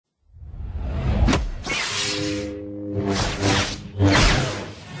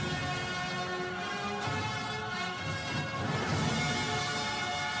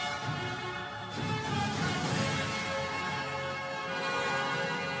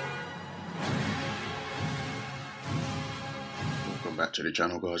back to the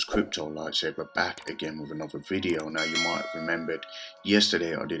channel, guys. Crypto Lightsaber back again with another video. Now, you might have remembered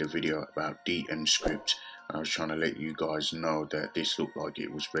yesterday I did a video about DMScript. I was trying to let you guys know that this looked like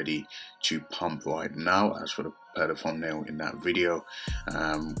it was ready to pump right now, as for the thumbnail in that video.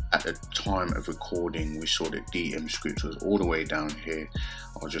 At the time of recording, we saw that DMScript was all the way down here.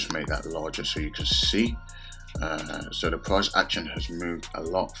 I'll just make that larger so you can see. So the price action has moved a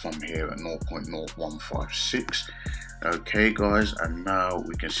lot from here at 0.0156. Okay, guys, and now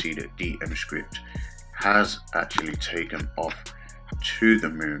we can see that DMScript has actually taken off to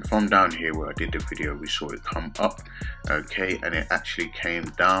the moon. From down here where I did the video, we saw it come up, okay, and it actually came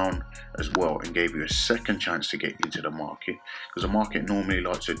down as well and gave you a second chance to get into the market, because the market normally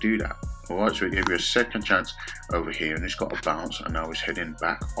likes to do that. Alright, so it gave you a second chance over here, and it's got a bounce, and now it's heading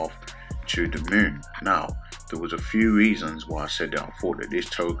back off to the moon. Now, there was a few reasons why I said that I thought that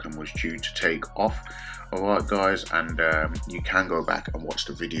this token was due to take off. Alright, guys, and you can go back and watch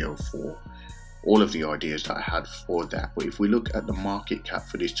the video for all of the ideas that I had for that. But if we look at the market cap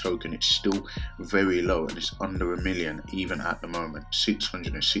for this token, it's still very low, and it's under a million even at the moment,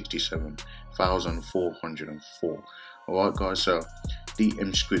 667,404. Alright, guys, so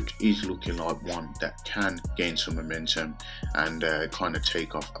DMScript is looking like one that can gain some momentum and kind of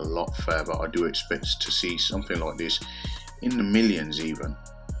take off a lot further. I do expect to see something like this in the millions even.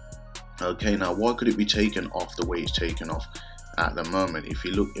 Okay, now why could it be taken off the way it's taken off at the moment? If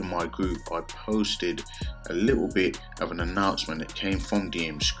you look in my group, I posted a little bit of an announcement that came from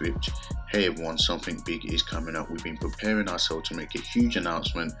DMScript. Hey everyone, something big is coming up. We've been preparing ourselves to make a huge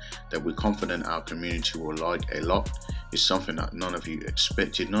announcement that we're confident our community will like a lot. It's something that none of you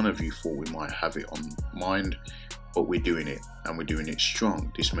expected, none of you thought we might have it on mind, but we're doing it, and we're doing it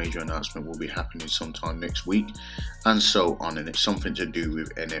strong. This major announcement will be happening sometime next week, and so on, and it's something to do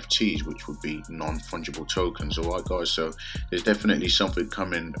with NFTs, which would be non-fungible tokens. Alright, guys, so there's definitely something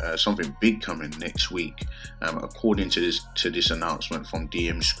coming, something big coming next week, according to this announcement from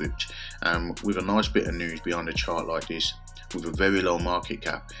DMScript. With a nice bit of news behind a chart like this, with a very low market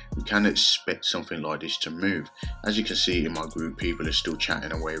cap, we can expect something like this to move. As you can see in my group, people are still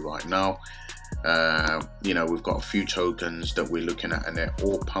chatting away right now. You know, we've got a few tokens that we're looking at, and they're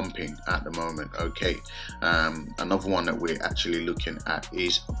all pumping at the moment. Okay, another one that we're actually looking at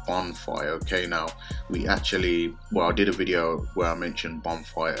is BonFi. Okay, now we actually, well, I did a video where I mentioned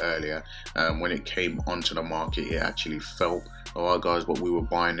BonFi earlier. When it came onto the market, it actually fell. Alright, guys, but we were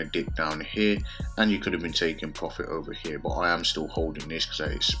buying a dip down here, and you could have been taking profit over here, but I am still holding this because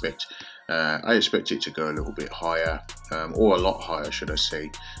I expect it to go a little bit higher, or a lot higher, should I say,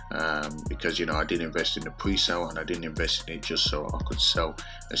 because, you know, I did invest in the pre-sale, and I didn't invest in it just so I could sell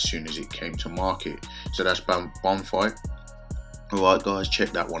as soon as it came to market. So that's BonFi. Alright, guys,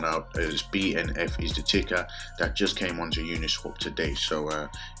 check that one out, as BNF is the ticker. That just came onto Uniswap today. So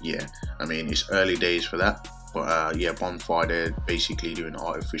yeah, I mean, it's early days for that. But yeah, BonFi, they're basically doing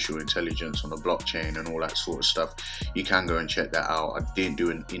artificial intelligence on the blockchain and all that sort of stuff. You can go and check that out. I didn't do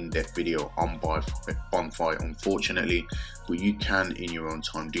an in-depth video on BonFi, unfortunately, but you can, in your own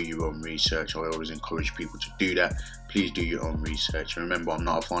time, do your own research. I always encourage people to do that. Please do your own research. And remember, I'm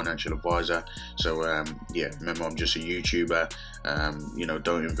not a financial advisor, so yeah, remember, I'm just a YouTuber. You know,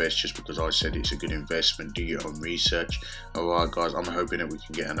 don't invest just because I said it's a good investment. Do your own research. Alright, guys, I'm hoping that we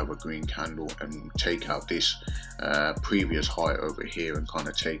can get another green candle and take out this previous high over here, and kind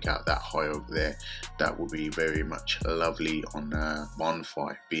of take out that high over there. That would be very much lovely on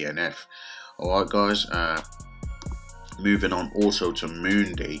BonFi BNF. Alright, guys, moving on also to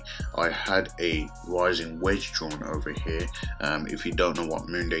MoonDay, I had a rising wedge drawn over here. If you don't know what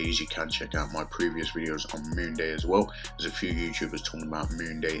MoonDay is, you can check out my previous videos on MoonDay as well. There's a few YouTubers talking about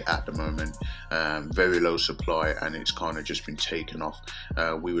MoonDay at the moment. Very low supply, and it's kind of just been taken off.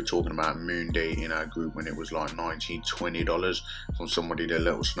 We were talking about MoonDay in our group when it was like $19, $20 from somebody that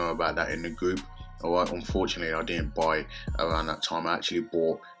let us know about that in the group. Alright, unfortunately, I didn't buy around that time. I actually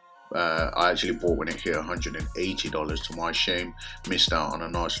bought when it hit $180, to my shame. Missed out on a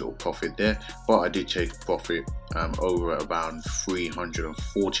nice little profit there, but I did take a profit over around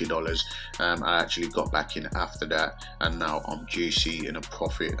 $340. I actually got back in after that, and now I'm juicy in a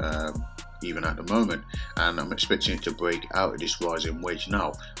profit even at the moment, and I'm expecting it to break out of this rising wedge.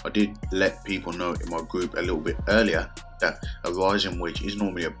 Now, I did let people know in my group a little bit earlier that a rising wedge is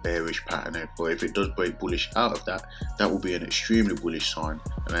normally a bearish pattern, but if it does break bullish out of that, that will be an extremely bullish sign,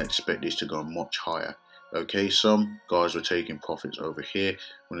 and I expect this to go much higher. Okay, some guys were taking profits over here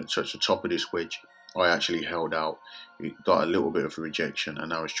when it touched the top of this wedge, I actually held out. It got a little bit of a rejection, and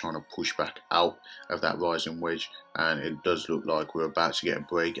now it's trying to push back out of that rising wedge, and it does look like we're about to get a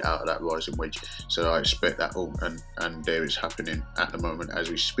break out of that rising wedge. So I expect that. Oh, and there it's happening at the moment as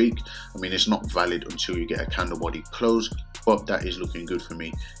we speak. I mean, it's not valid until you get a candle body close, but that is looking good for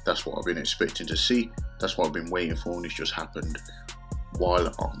me. That's what I've been expecting to see. That's what I've been waiting for, and it's just happened while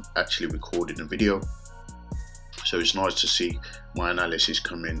I'm actually recording the video. So it's nice to see my analysis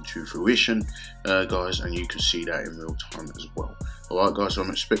come into fruition, guys, and you can see that in real time as well. Alright guys, so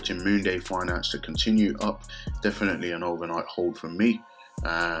I'm expecting MoonDay Finance to continue up. Definitely an overnight hold from me,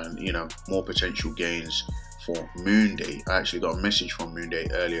 and you know, more potential gains for MoonDay. I actually got a message from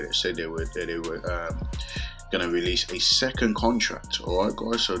MoonDay earlier that said they were going to release a second contract. Alright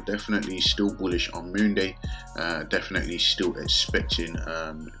guys, so definitely still bullish on MoonDay. Definitely still expecting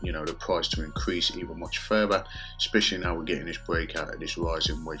you know, the price to increase even much further, especially now we're getting this breakout at this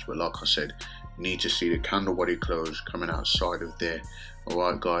rising wedge. But like I said, need to see the candle body close coming outside of there.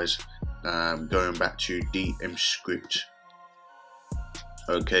 Alright guys, going back to DMScript.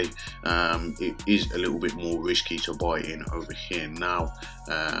 Okay, it is a little bit more risky to buy in over here now.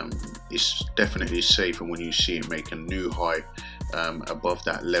 It's definitely safer when you see it make a new high above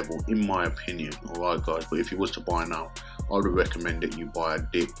that level, in my opinion. Alright guys, but if you was to buy now, I would recommend that you buy a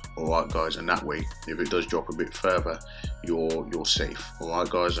dip. Alright guys, and that way if it does drop a bit further, you're safe. Alright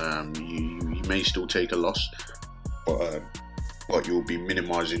guys, you may still take a loss, but you'll be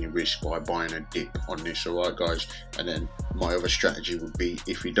minimizing your risk by buying a dip on this. Alright guys, and then my other strategy would be,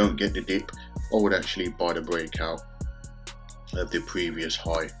 if you don't get the dip, I would actually buy the breakout of the previous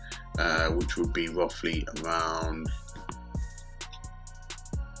high, which would be roughly around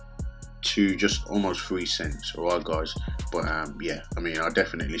to just almost 3 cents. Alright guys, but yeah, I mean, I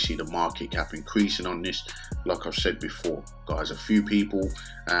definitely see the market cap increasing on this. Like I've said before guys, a few people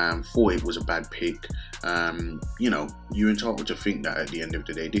thought it was a bad pick. You know, you're entitled to think that at the end of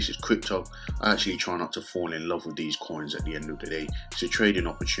the day. This is crypto. I actually try not to fall in love with these coins at the end of the day. It's a trading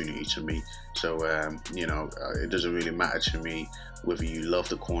opportunity to me. So you know, it doesn't really matter to me whether you love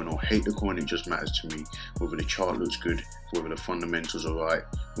the coin or hate the coin. It just matters to me whether the chart looks good, whether the fundamentals are right,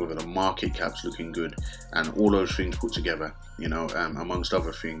 whether the market cap's looking good, and all those things put together, you know, amongst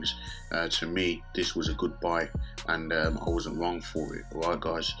other things. To me, this was a good buy, and I wasn't wrong for it. Alright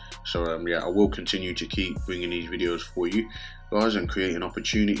guys, so yeah, I will continue to keep bringing these videos for you guys and creating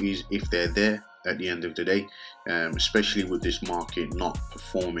opportunities if they're there at the end of the day, especially with this market not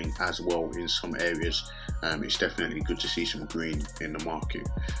performing as well in some areas. It's definitely good to see some green in the market.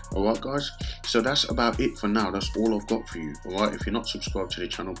 Alright guys, so that's about it for now. That's all I've got for you. Alright, if you're not subscribed to the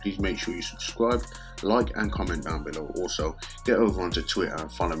channel, please make sure you subscribe, like and comment down below. Also get over onto Twitter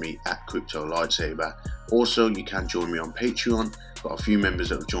and follow me at Crypto Lightsaber. Also, you can join me on Patreon. Got a few members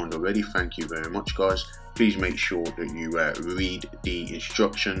that have joined already. Thank you very much guys. Please make sure that you read the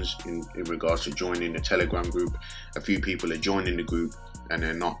instructions in regards to joining the Telegram group. A few people are joining the group and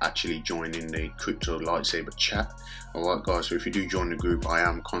they're not actually joining the Crypto Lightsaber chat. Alright guys, so if you do join the group, I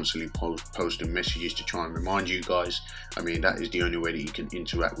am constantly posting messages to try and remind you guys. I mean, that is the only way that you can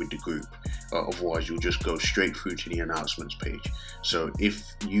interact with the group. Otherwise, you'll just go straight through to the announcements page. So if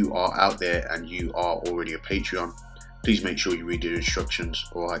you are out there and you are already a Patreon, please make sure you read the instructions.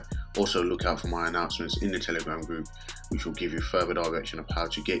 Alright, also look out for my announcements in the Telegram group, which will give you further direction of how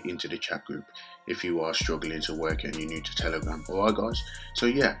to get into the chat group if you are struggling to work and you're new to Telegram. Alright guys, so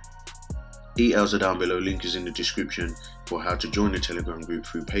yeah, details are down below, link is in the description for how to join the Telegram group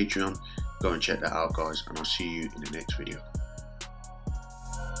through Patreon. Go and check that out guys, and I'll see you in the next video.